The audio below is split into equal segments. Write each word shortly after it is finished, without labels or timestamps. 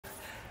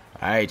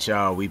Alright,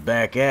 y'all, we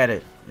back at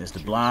it. It's the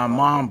Blind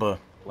Mamba.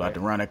 About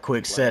to run a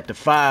quick set to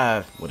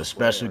 5 with a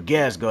special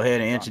guest. Go ahead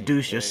and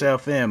introduce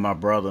yourself in, my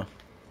brother.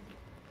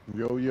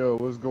 Yo,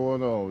 what's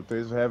going on?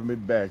 Thanks for having me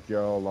back,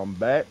 y'all. I'm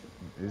back.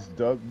 It's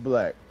Duck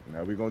Black.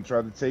 Now we're gonna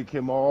try to take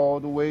him all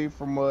the way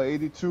from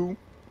 82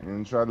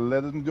 and try to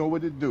let him know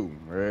what to do.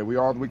 Right?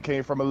 We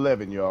came from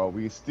 11, y'all.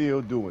 We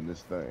still doing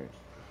this thing.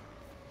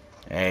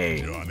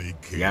 Hey,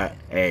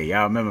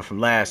 y'all remember from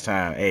last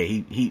time?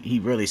 Hey, he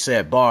really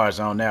set bars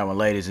on that one,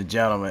 ladies and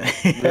gentlemen.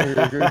 Man,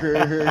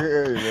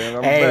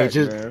 I'm back,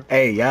 man.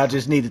 Hey, y'all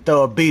just need to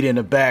throw a beat in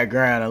the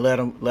background and let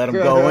him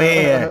go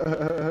in.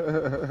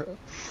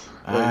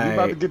 Well, you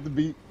about to get the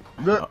beat.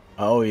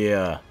 Oh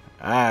yeah.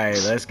 All right,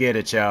 let's get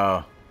it,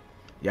 y'all.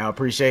 Y'all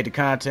appreciate the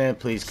content?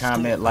 Please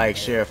comment, like,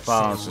 share,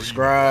 follow, and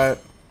subscribe.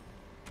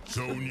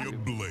 Sonya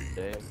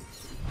Blade.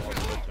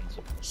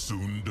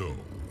 Sundo.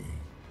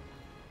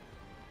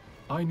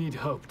 I need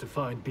help to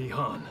find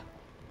Bihan.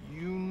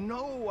 You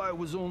know I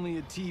was only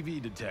a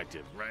TV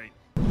detective, right?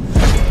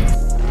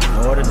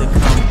 In order to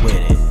come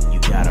with it, you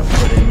gotta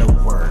put in the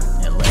work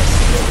and let's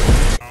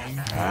get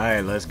it.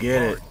 Alright, let's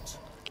get it.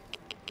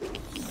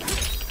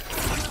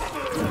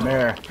 Come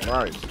here.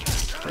 Right.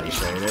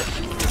 Appreciate it.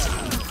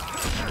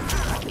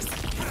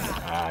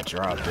 I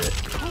dropped it.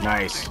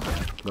 Nice.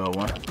 Good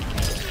one.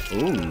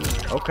 Ooh,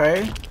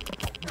 okay.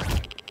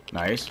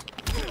 Nice.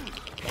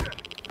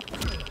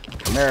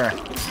 Come here.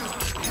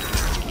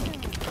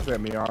 Set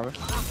me honest.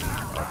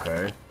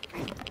 Okay.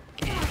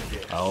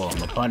 Oh, I'm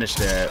gonna punish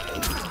that.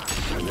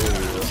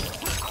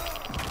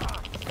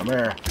 Come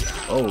here.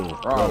 Oh,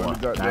 good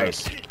one.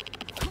 Nice. Hey,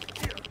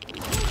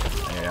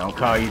 don't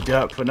call you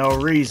Duck for no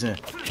reason.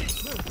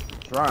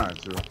 Trying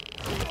to.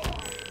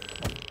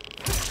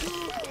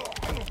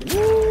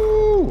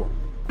 Woo!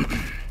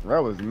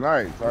 That was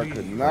nice. I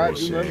could not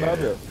do nothing about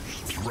it.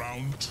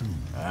 Round 2.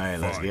 Alright,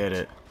 let's get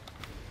it.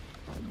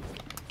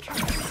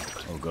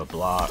 Oh, good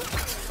block.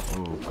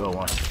 Ooh, good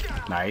one.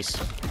 Nice.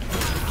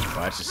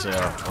 Watch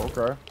yourself.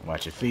 Okay.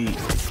 Watch your feet.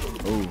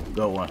 Ooh,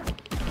 good one.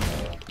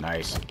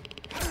 Nice.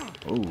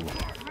 Ooh.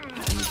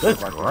 Good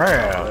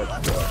grab.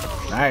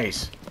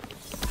 Nice.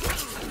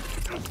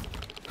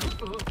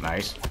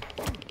 Nice.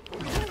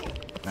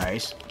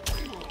 Nice.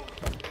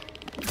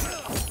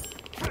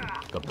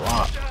 Good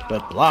block.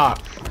 Good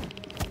block.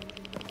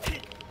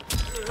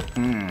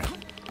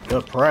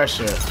 Good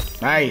pressure.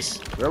 Nice.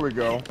 There we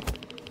go.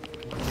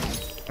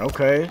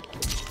 Okay.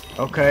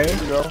 Okay.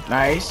 There you go.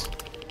 Nice.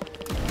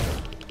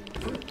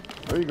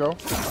 There you go.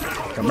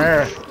 Come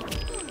here.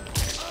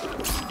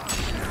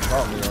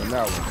 Caught me on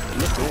that one.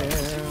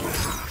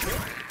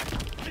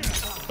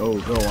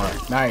 Oh, good one.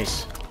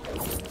 Nice.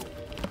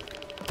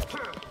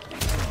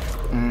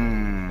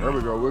 There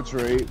we go. We'll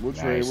trade. We'll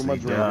trade with my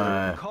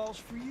done. Calls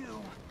for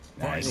you.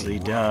 Nicely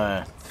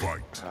done.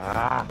 Fight.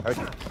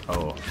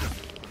 Oh.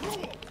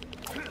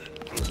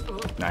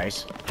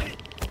 Nice.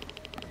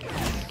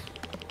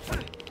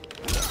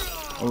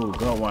 Oh,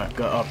 good one.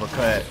 Good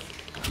uppercut.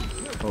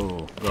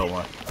 Oh, good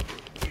one.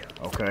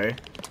 Okay.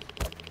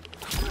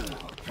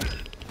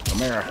 Come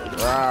here.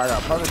 I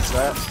got punished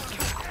that.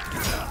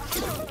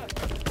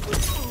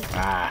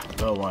 Ah,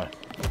 good one.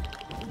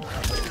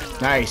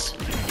 Nice.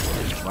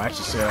 Watch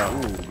yourself.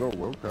 Ooh, go.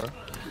 Okay.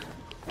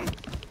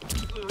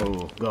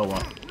 Oh, good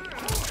one.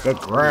 Good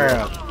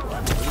grab.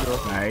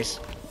 Nice.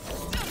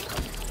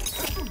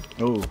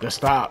 Oh, good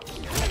stop.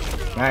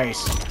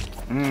 Nice.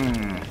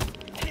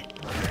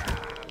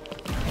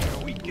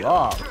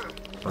 Ah.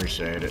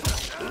 Appreciate it.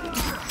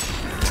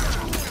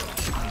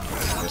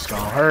 It's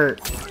gonna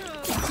hurt.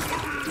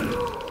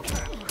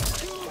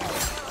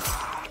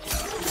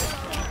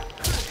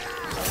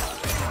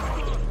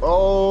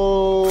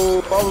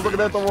 Oh, I was looking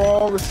at the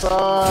wrong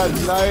side.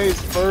 Nice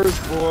first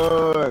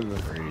one.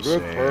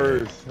 Good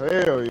first.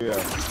 Hell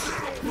yeah.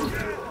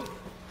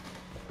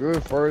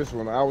 Good first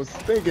one. I was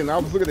looking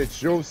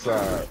at your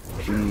side.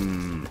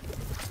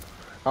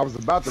 I was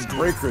about to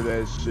break her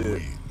that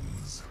shit.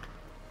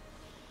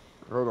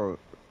 Hold on.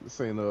 This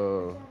ain't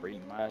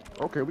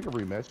okay, we can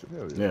rematch it.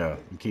 Hell Yeah,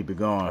 keep it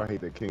going. I hate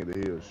that King of the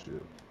Hill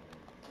shit.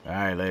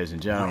 Alright, ladies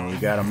and gentlemen, we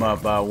got him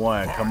up by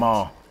 1. Come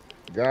on.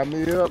 Got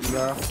me up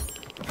now.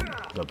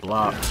 Good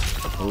block.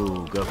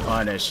 Ooh, good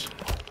punish.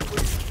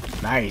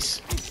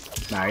 Nice.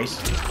 Nice.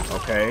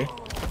 Okay.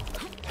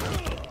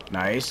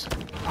 Nice.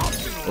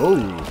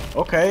 Ooh,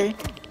 okay.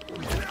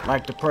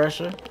 Like the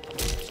pressure.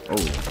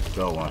 Ooh,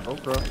 good one.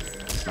 Okay.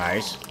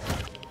 Nice.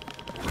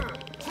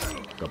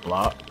 Good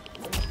block.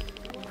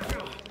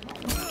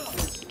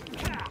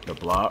 Good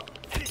block.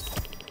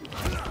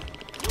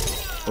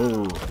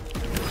 Ooh.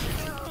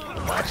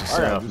 Watch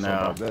yourself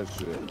now. That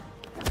shit.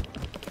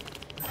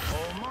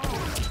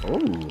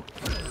 Ooh.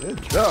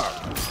 It's up.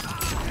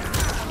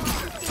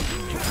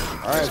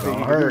 Alright, It's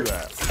gonna hurt.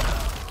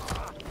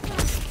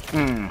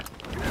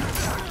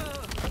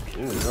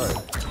 Ooh, right.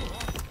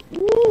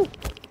 Woo!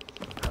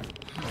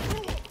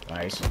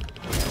 Nice.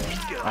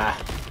 Ah.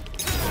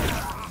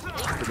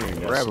 You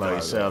gotta slow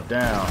yourself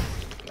down.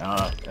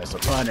 That's a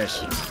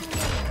punish.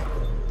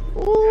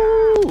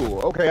 Ooh,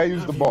 okay, I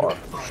used the bar.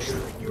 Fire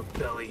in your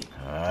belly.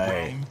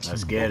 Alright,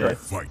 let's get Okay. it.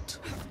 Fight.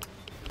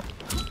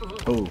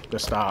 Ooh,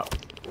 good stop.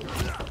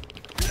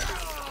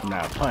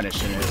 Not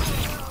punishing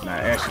it.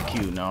 Not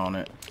executing on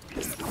it.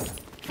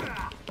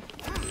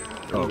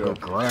 Oh, good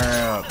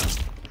grab.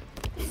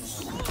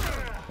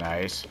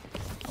 Nice.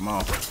 Come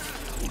on.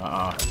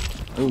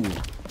 Ooh.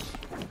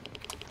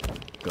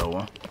 Good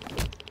one.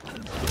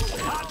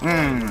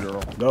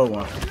 Good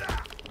one.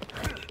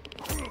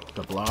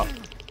 Good block.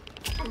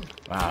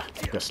 Ah,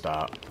 good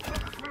stop.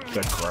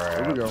 Good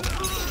grab. Here we go.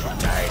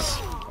 Nice.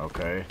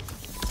 Okay.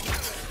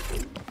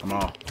 Come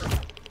on.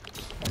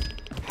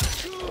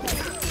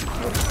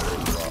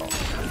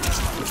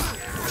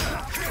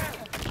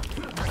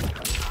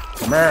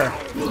 Come here.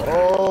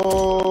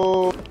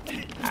 Oh,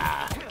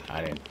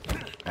 I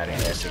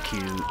didn't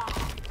execute.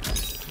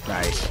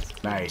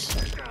 Nice.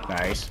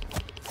 Nice.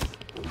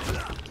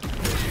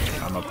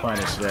 I'ma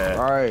punish that.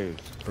 nice.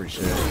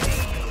 Appreciate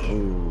it.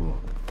 Ooh.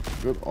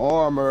 Good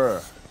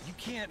armor. You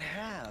can't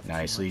have.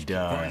 Nicely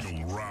done.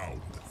 Final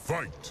round.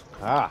 Fight.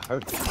 Ah,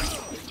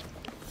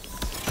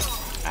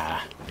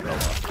 Go on.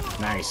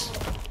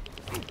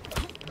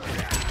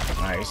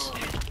 Nice.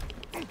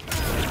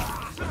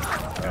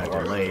 Got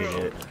delayed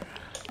it.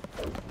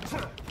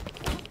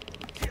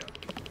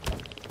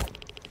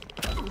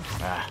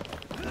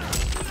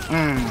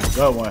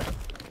 Good one.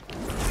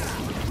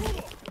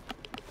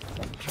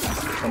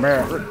 Come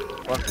here.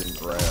 fucking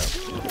grab.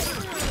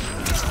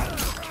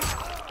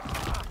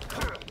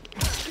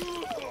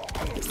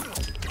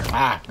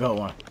 Good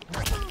one.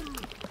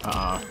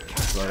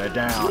 Slow that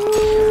down.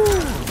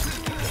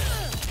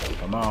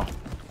 Come on.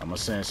 I'm gonna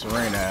send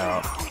Serena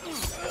out.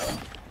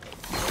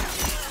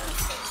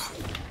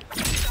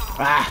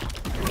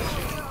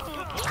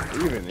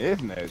 Even if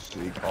that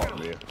shit caught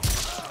me.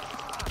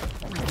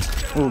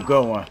 Ooh,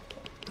 good one.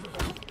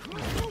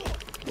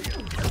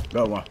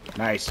 Good one.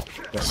 Nice.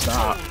 Good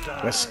stop.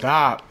 Good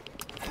stop.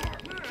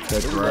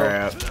 Good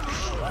grab.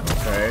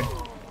 Okay.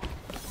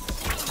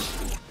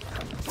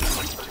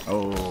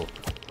 Oh.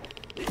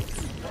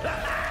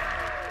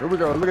 Here we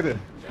go. Look at this.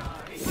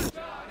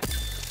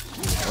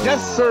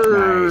 Yes,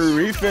 sir.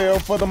 Nice. He fell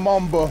for the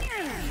Mamba.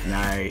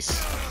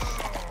 Nice.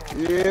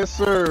 Yes,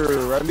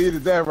 sir. I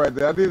needed that right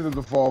there. I needed him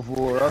to fall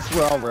for it. I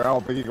swear, I was like, I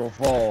don't think he gonna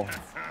fall.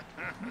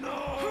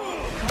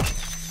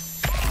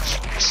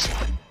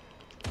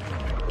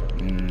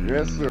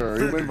 Yes,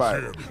 sir. He went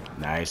viral.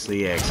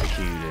 Nicely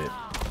executed.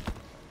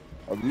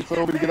 You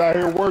told me to get out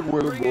here and work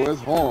with him, boy.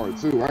 It's hard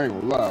too. I ain't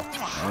gonna lie.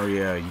 Oh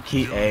yeah, you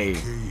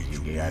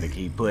gotta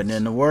keep putting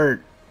in the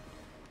work.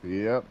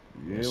 Yep.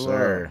 Yes,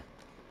 sir.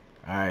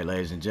 All right,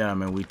 ladies and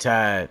gentlemen, we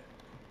tied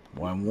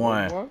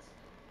 1-1.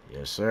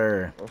 Yes,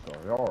 sir. That's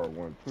a hard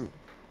one too.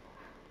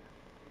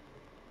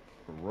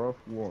 A rough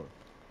one.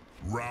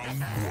 Round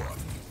one.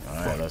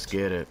 All right, let's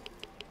get it.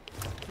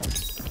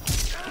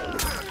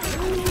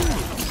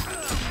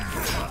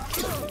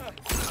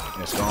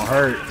 It's gonna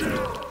hurt.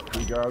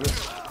 You got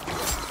it.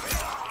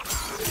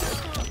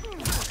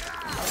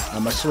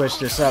 I'm gonna switch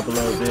this up a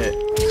little bit.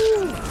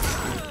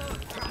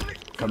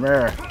 Come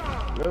here.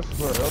 Yes,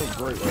 sir. That was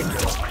great right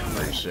there.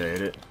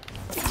 Appreciate it.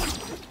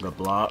 Good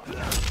block.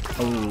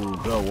 Ooh,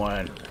 good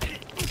one.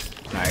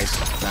 Nice.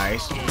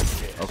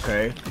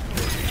 Okay.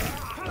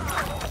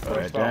 Put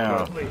it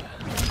down.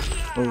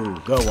 Ooh,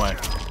 good one.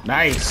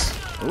 Nice.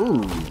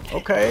 Ooh,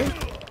 okay.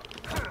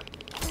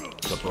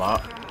 Good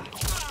block.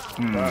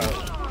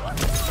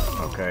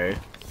 Okay.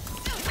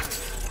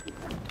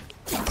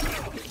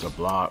 Good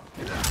block.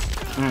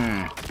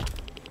 Okay.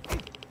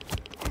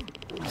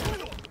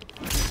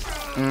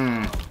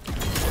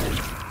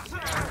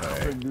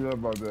 Couldn't do that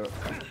about that.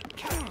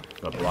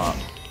 Good block.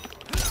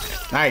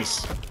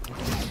 Nice.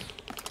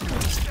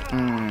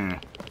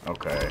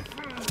 Okay.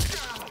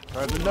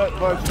 The nut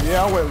punch.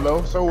 Yeah, I went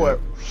low. So what?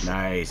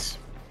 Nice.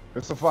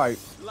 It's a fight.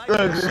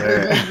 Yes,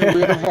 sir.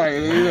 We in a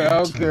fight. Yeah,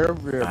 I don't care.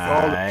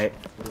 Yeah, Alright.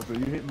 so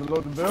you hit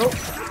below the belt?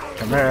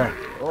 Come here.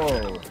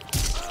 Oh.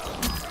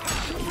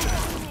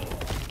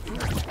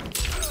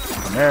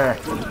 Come here.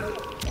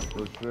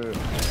 What's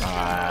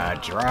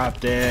that?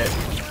 Dropped it.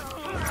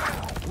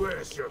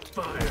 Where's your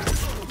fire?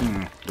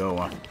 Go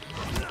on.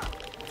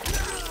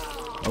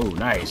 Oh,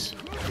 nice.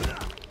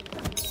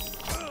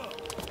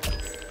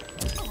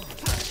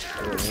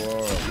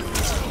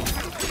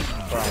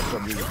 Find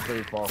something to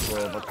safe off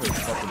of. I couldn't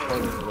fucking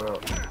punish it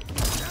up.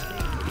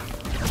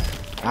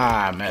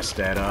 I messed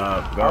that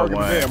up. Go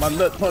Damn, one. my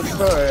nut punched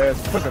her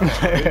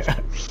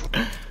ass.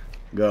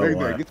 Go Take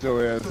one. that, get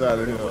your ass out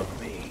of here.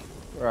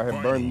 I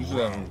had burned you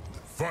down.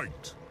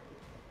 Fight.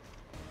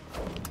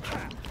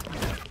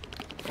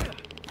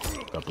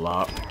 Good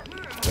block.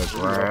 Good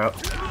grab.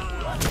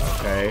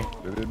 Okay.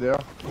 Did it there?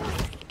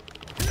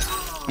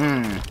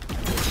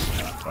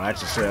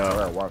 Watch yourself.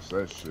 Alright, watch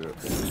that shit.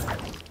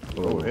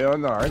 Oh, Ooh, hell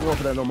no. I ain't going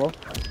for that no more.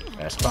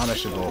 that's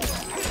punishable.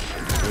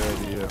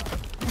 Yeah.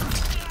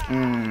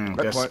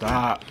 Good punch.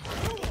 stop.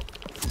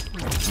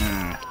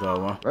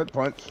 Good one. That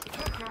punch.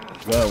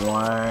 Good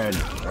one. I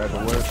had to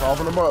win,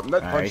 soften them up.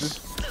 Nut Nice. punches.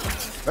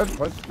 Let's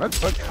punch. Let's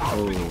punch.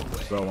 Oh,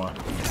 good one.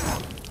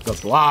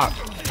 Good block.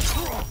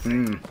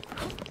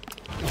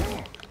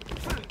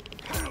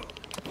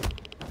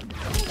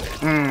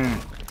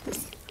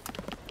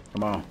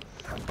 Come on.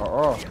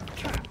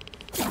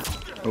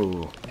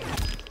 Ooh.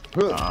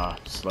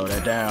 Slow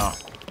that down.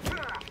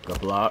 Good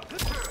block.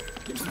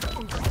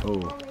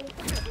 Ooh.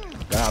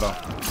 Got him.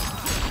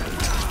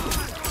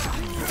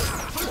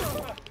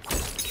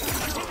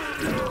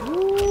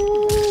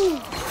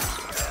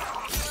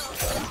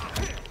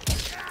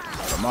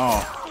 Come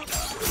on.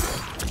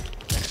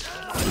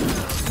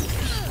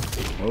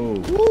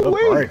 Ooh, good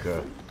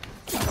breaker.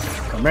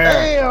 Come here.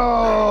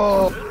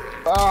 Damn!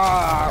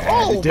 I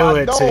had to do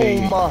it to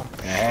you. I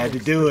had to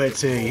do it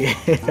to you.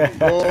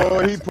 Oh,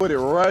 he put it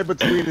right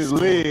between his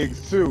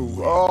legs too.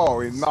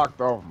 Oh, he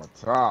knocked off my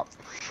top.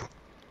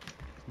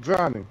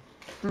 Johnny,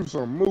 do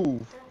some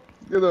move.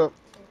 Get up.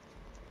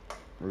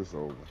 It's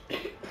over.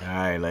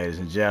 Alright, ladies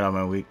and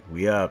gentlemen,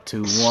 we up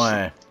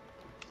 2-1.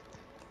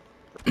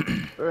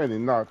 And he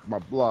knocked my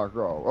block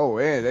off. Oh,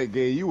 and they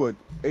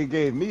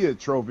gave me a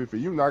trophy for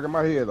you knocking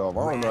my head off.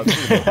 I don't know how to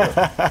do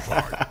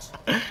that.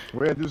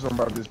 We're gonna do something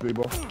about this,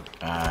 people.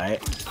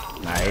 Alright.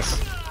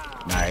 Nice.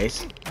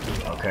 Nice.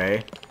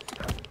 Okay.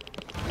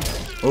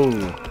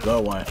 Ooh,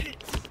 good one.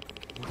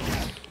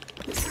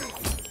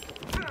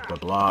 Good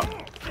block.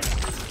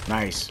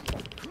 Nice.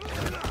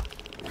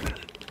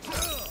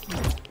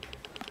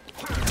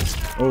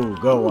 Ooh,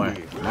 good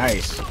one.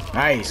 Nice.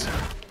 Nice.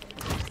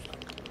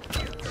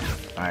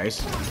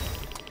 Nice.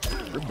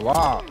 Good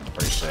block.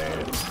 Appreciate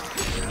it.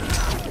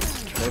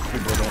 Most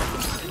people don't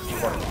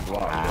fucking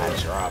block. I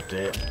dropped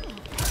it.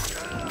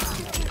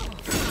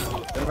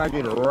 And I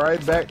get it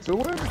right back to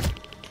him?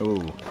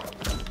 Ooh.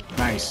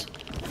 Nice.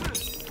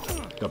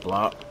 Good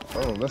block.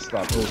 Oh, let's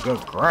stop Ooh, this.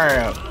 good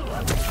grab.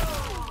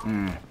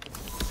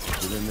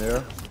 Get in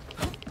there.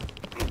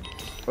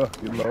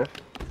 Get low.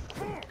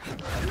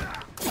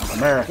 Come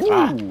here. Ooh,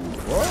 Ah.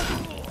 what?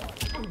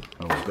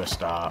 Oh, good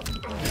stop.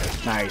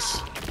 Nice.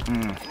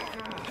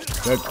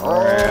 Good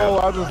grab. Oh,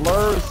 I just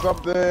learned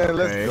something. Okay.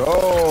 Let's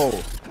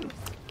go.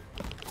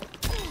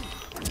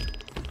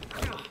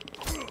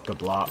 Good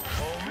block.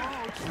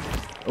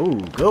 Ooh,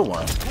 good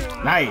one.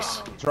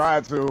 Nice.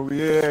 Tried to.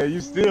 Yeah, you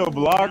still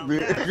blocked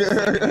it.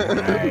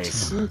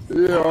 Nice.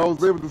 Yeah, I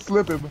was able to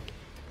slip him.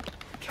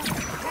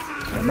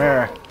 Come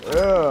here.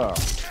 Yeah.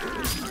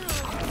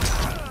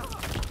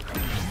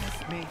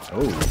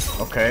 Ooh,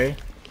 okay.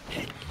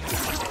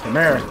 Come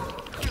here.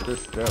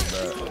 Just step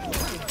back.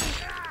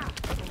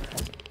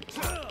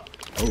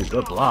 Ooh,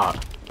 good block.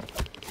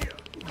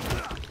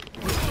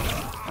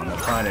 I'm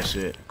gonna punish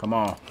it. Come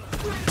on.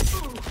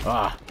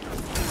 Ah.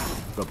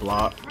 Good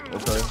block.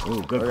 Okay.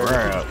 Ooh, good Okay,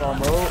 grab. superstar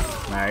mode.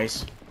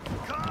 Nice.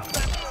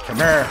 Come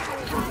here.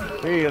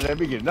 Hey, let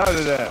me get none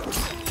of that.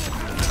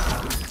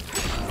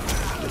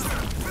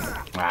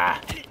 Ah.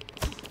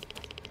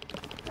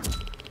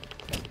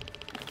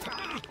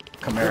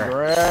 Come Good here.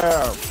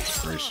 grab.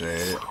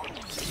 Appreciate it.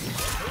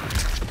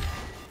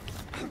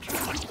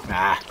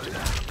 Ah.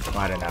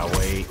 Why didn't I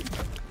wait?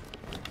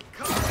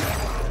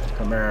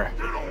 Come here.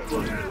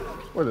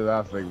 What did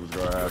I think was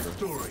gonna happen?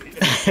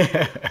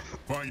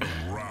 Fight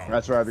round.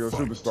 I tried to go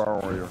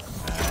superstar on you.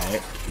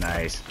 Alright,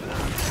 nice.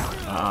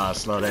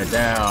 Slow that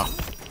down.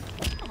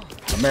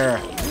 Come here.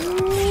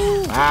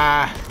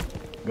 Ah,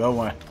 good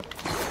one.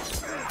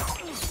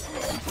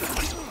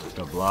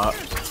 Good block.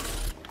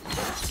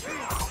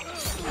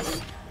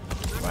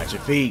 Watch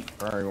your feet.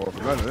 I ain't going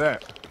for none of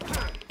that.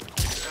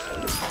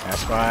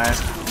 That's fine.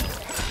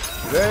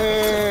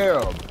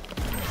 Damn.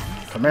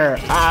 Come here.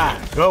 Ah,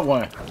 good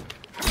one.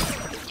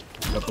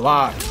 Good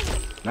block.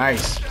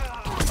 Nice.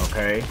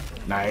 Okay,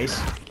 nice.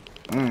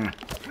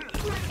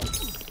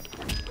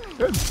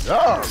 Good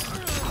job.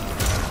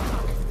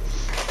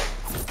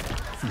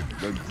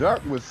 The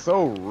duck was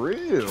so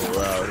real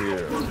out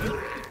here.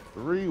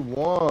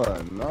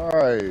 3-1.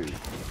 Nice.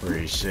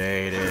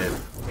 Appreciate it.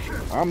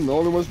 I'm the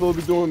only one supposed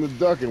to be doing the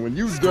ducking. When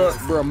you duck,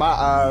 bro, my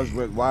eyes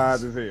went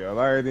wide as hell.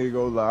 I ain't even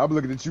gonna lie. I'm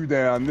looking at you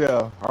down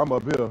there. I'm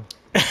up here.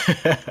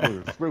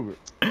 Stupid.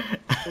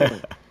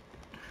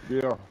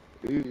 Yeah.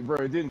 Bro,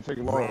 it didn't take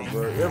long,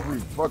 bro. Every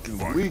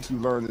fucking week you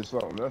learn this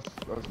something. That's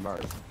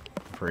nice.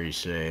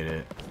 Appreciate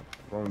it.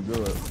 Gonna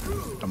do it.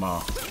 Come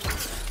on.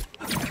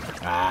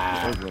 I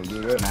Ah, was gonna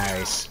do that.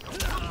 nice.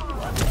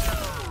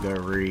 Good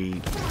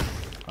read.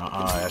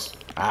 That's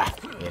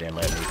he didn't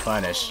let me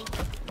punish.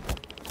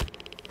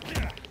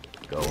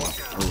 Go on.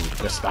 Ooh,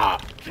 good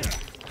stop.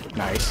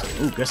 Nice.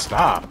 Ooh, good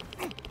stop.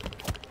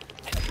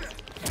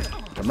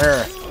 Come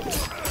here.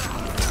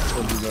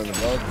 Gonna do nothing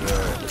about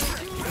that.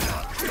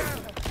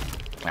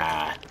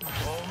 Ah.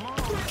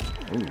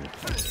 Ooh.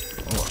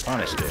 Oh, I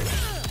punished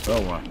it.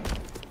 Go one.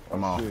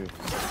 Come on. Shit.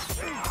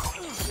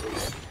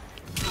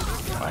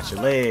 Watch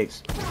your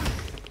legs.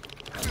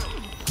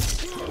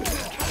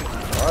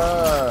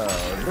 Wow,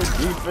 good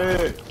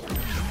defense.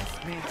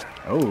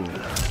 Oh,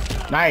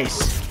 nice.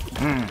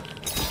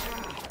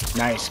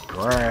 Nice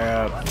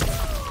grab.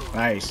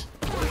 Nice.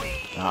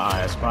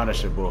 That's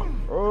punishable.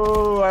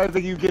 Oh, I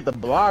think you get the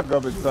block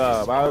up in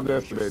time. I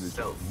underestimated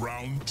you.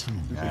 Round 2.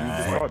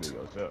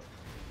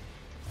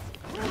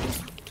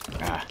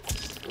 Alright.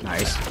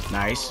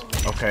 Nice.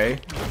 Okay.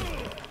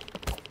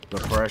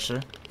 Good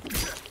pressure.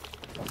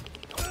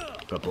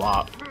 Good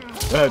block.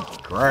 Good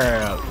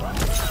grab.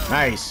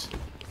 Nice.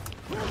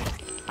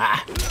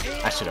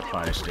 I should have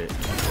punished it.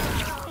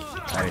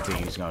 I didn't think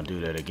he was gonna do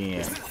that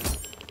again.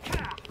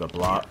 Good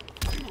block.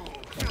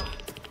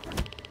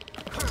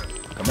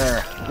 Come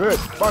here. Good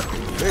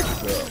fucking big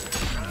stuff.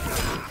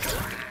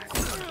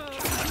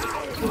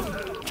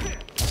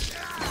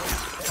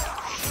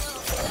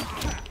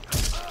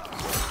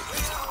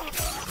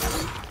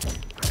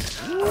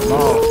 Come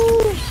on.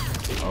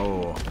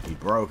 Oh, he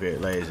broke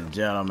it, ladies and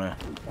gentlemen.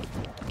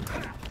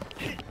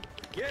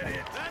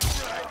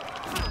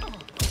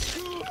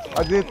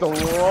 I did the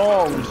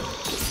wrong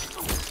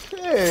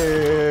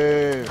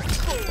shit.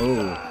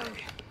 Ooh.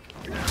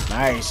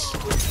 Nice.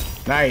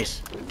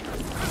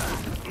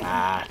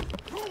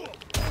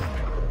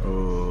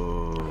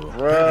 Ooh.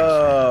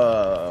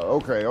 Bruh.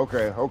 Okay.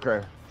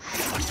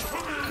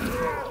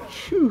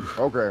 Phew.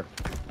 Okay.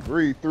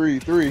 3.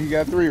 He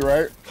got 3,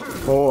 right?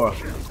 4.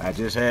 I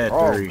just had 3.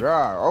 Oh,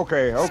 God.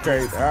 Okay.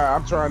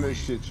 I'm trying to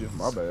shit you.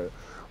 My bad.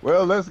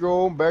 Well, let's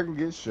go on back and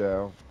get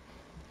Shao.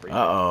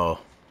 Uh-oh.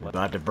 We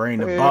about to bring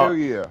the Hell boss.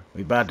 yeah.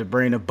 We about to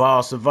bring the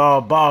boss of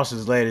all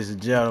bosses, ladies and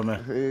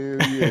gentlemen. Hell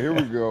yeah. Here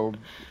we go.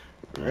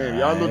 Hey,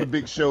 y'all know the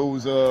Big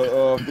Show's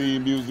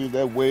theme music,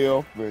 that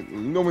well. But you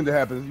know when that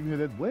happens, you hear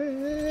that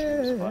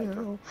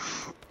well.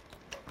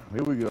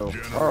 Here we go.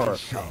 All right.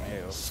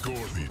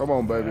 Come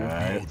on, baby.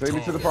 Right. Take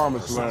me to the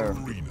promised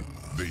land.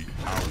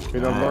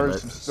 Can I learn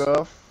some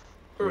stuff?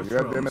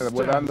 Goddamn it,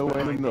 what I know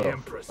ain't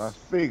enough. I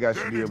think I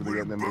should be able to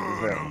get them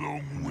niggas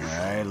happen.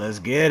 Alright, let's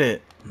get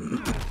it.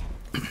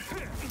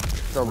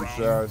 Come on,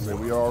 Shai. Say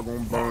we all gonna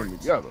burn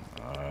together.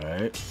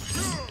 Alright.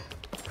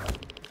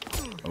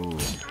 Ooh.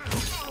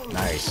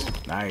 Nice.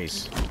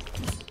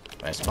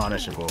 That's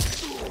punishable.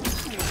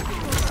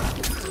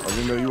 I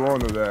didn't know you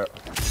wanted that.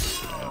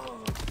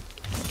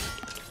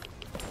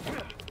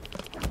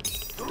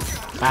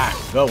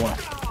 Good one.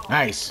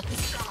 Nice.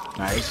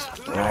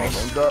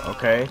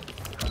 Okay.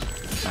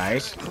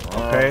 Nice.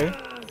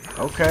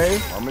 Okay.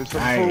 I'm in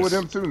some food with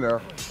him too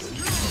now.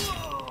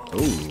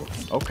 Ooh.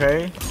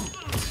 Okay.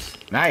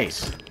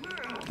 Nice.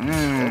 Hold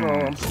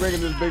on, I'm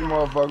swinging this big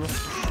motherfucker.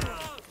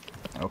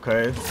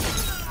 Okay.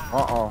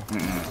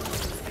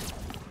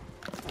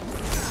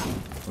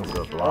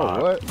 Good block.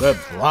 Oh, what? Good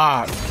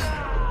block.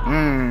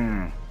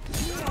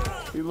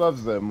 He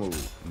loves that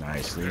move.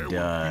 Nicely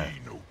done.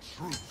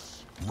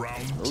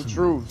 No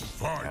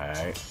truth.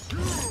 Alright.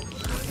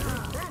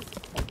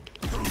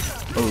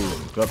 Ooh,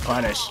 good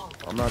punish.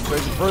 I'm not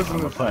taking I'm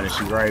prisoners. gonna punish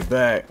you right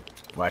back.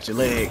 Watch your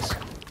legs.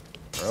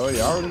 Oh,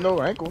 you already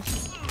know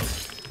ankles.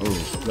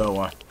 Ooh, good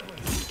one.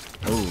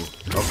 Ooh,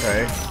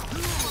 okay.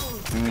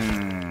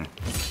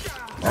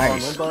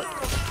 Nice.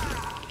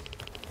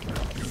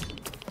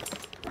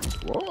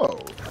 Whoa.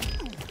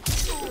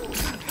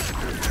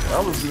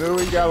 That was new.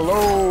 He got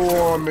low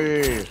on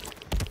me.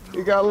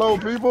 He got low,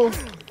 people.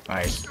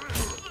 Nice.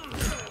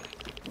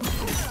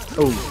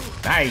 Ooh,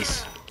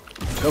 nice.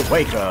 Good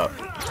wake up.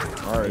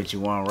 All right. Hit you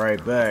one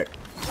right back.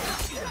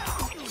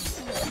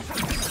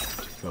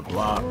 Good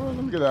block. Let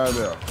me get out of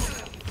there.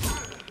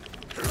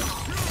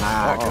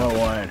 Good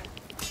one.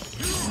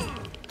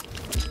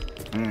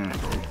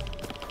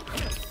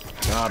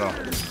 Got him.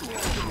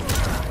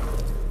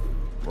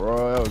 Bro,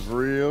 that was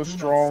real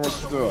strong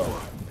stuff.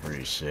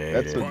 Appreciate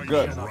That's it. a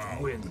gut.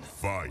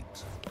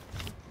 Fight.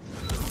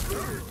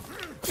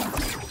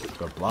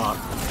 Good block.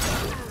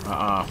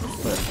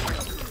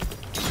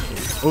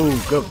 Ooh,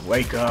 good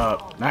wake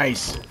up.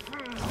 Nice.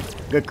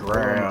 Good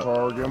grab.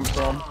 Give him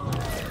some.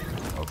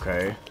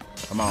 Okay.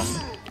 Come on.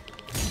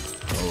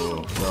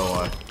 Ooh, good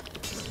one.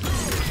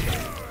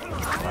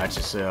 Watch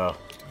yourself.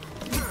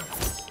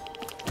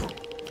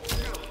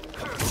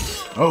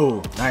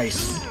 Oh,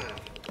 nice.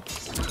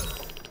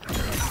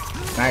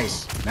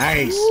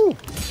 Nice. Woo.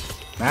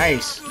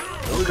 Nice.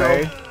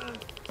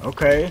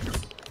 Okay.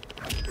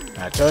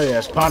 I tell you,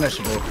 that's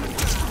punishable.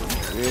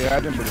 Yeah, I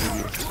didn't believe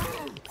you.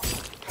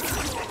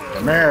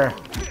 Come here.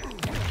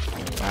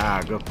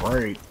 Good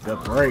break.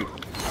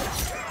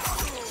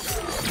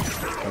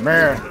 Come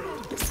here.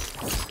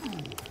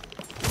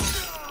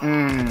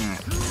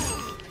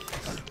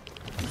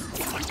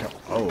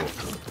 Oh.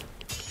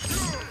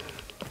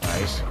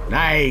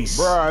 Nice.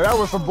 Bro, that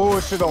was some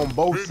bullshit on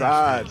both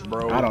sides,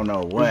 bro. I don't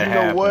know what happened.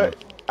 happened. You know what?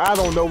 I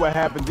don't know what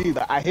happened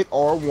either. I hit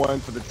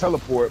R1 for the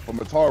teleport from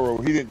Mataro.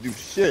 He didn't do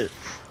shit.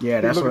 Yeah,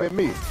 He that's looking what. at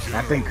me.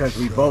 I think because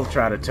we both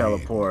try to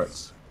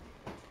teleport.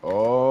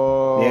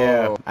 Oh.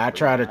 Yeah, I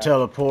tried to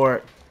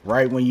teleport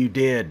right when you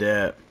did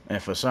that, and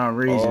for some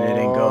reason it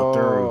didn't go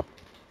through.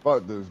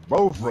 Fuck this.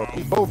 Both of them.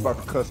 We both about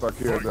to cuss our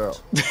kids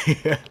out.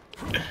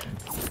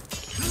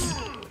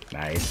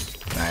 Nice.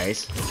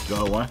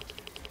 Good one.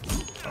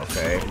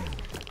 Okay.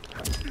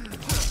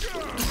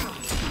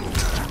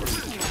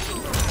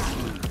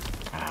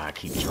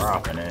 keep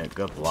dropping it.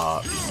 Good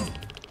block.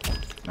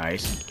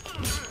 Nice.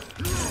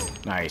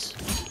 Nice.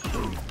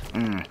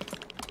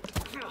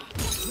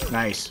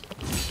 Nice.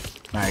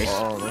 Nice.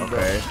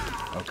 Okay.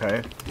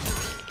 Okay.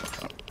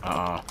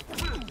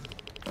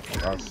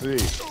 I see.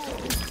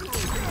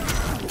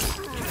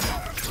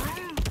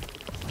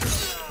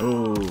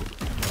 Ooh.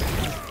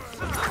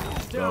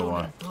 Good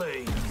one.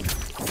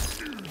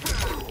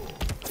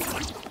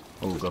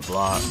 Ooh, good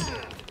block.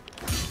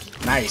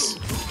 Nice.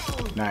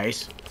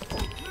 Nice.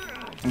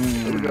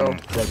 Here we go.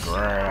 Good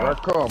grab. Here I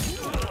come.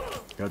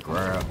 Good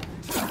grab.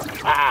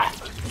 Ah!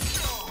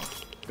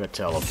 Good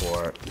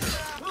teleport.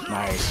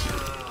 Nice.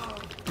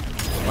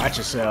 Watch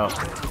yourself.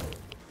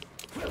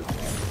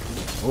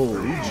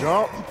 Ooh. You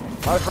jumped,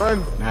 my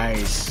friend.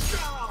 Nice.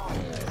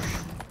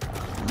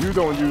 You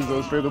don't use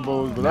those fatal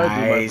blows, but I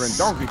do, my friend.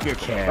 Donkey kick.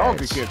 Catch.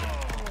 Donkey kick.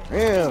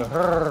 And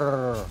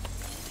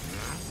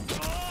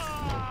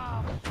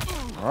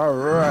all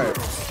right.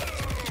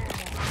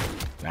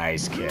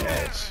 Nice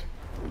catch.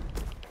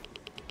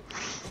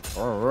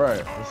 All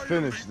right. Let's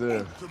finish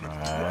this. All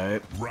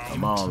right.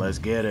 Come on, let's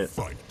get it.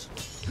 Fight.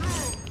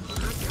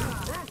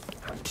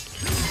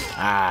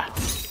 Ah.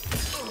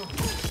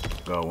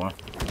 Good one.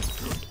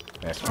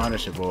 That's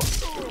punishable.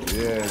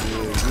 Yeah.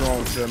 You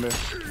on, Timmy?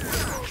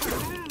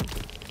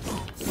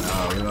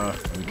 No,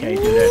 we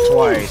can't do that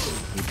twice.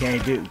 We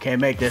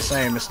can't make that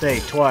same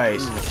mistake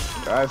twice.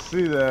 I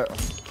see that.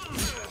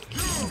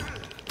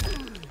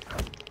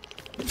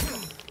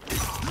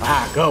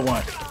 Ah, good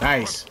one.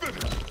 Nice.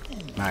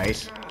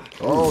 Nice.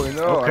 Oh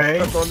no! Okay.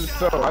 I stepped on his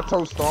toe. I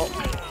toe stomped.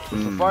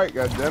 It's a fight,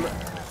 goddammit.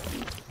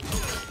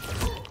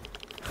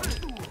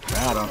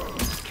 Got him.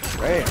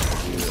 Man.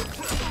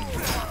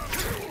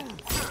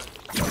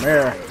 Come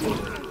here.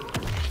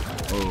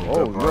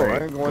 Oh good no! break.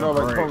 I ain't going Good out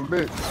like a break. punk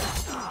bitch.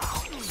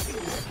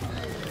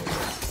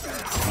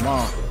 Come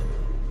on.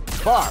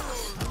 Fuck.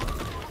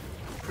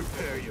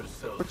 Prepare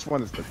yourself. Which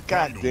one is the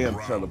goddamn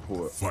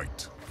teleport?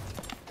 Fight.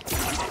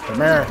 Come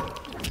here.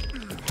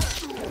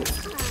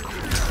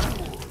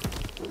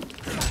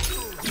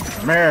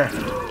 Come here.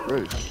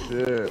 Good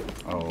shit.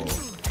 Oh.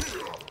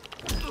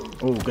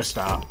 Oh, good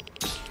stop.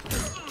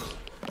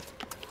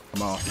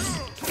 Come on.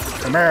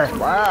 Come here.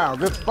 Wow,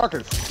 good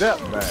fucking step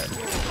back.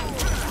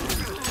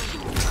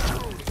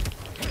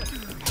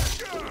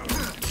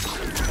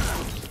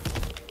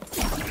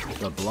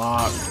 Good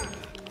block.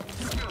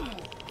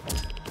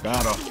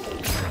 Got him.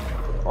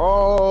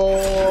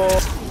 Oh,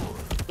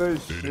 good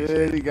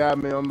shit. He got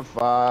me on the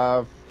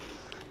 5.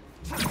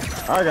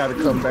 I gotta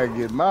come back and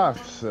get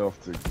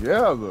myself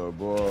together,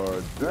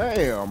 boy.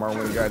 Damn, I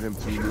went and got him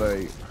too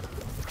late.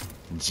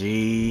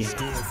 G's,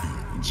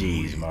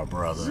 my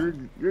brother.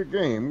 Good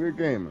game, good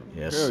gaming.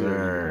 Yes, Hell yeah.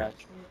 sir.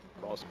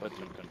 Boss put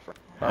them confirmed.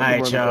 All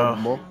right,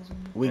 y'all.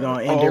 We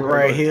gonna end it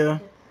right here.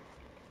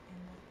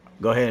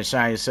 Go ahead and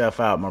shine yourself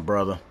out, my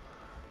brother.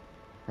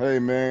 Hey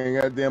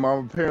man, goddamn,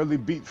 I'm apparently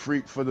beat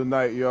freak for the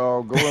night,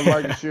 y'all. Go and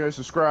like and share and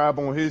subscribe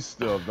on his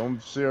stuff.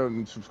 Don't share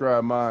and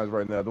subscribe mine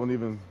right now. Don't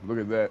even look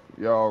at that.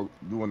 Y'all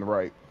doing the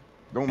right.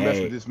 Don't mess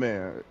with this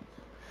man.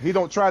 He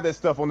don't try that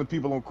stuff on the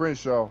people on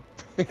Crenshaw.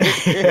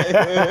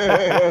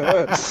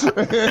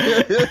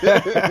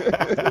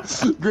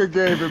 Good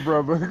gaming,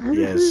 brother.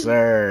 Yes,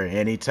 sir.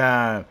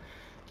 Anytime.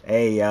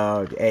 Hey,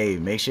 y'all. Hey,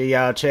 make sure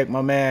y'all check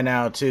my man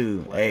out,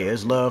 too. Hey,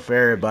 it's love for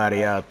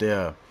everybody out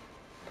there.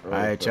 All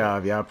right, y'all.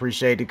 If y'all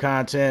appreciate the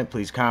content,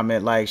 please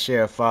comment, like,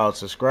 share, follow,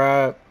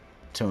 subscribe.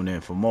 Tune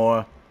in for more.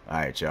 All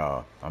right,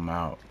 y'all. I'm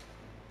out.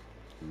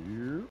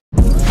 Yeah.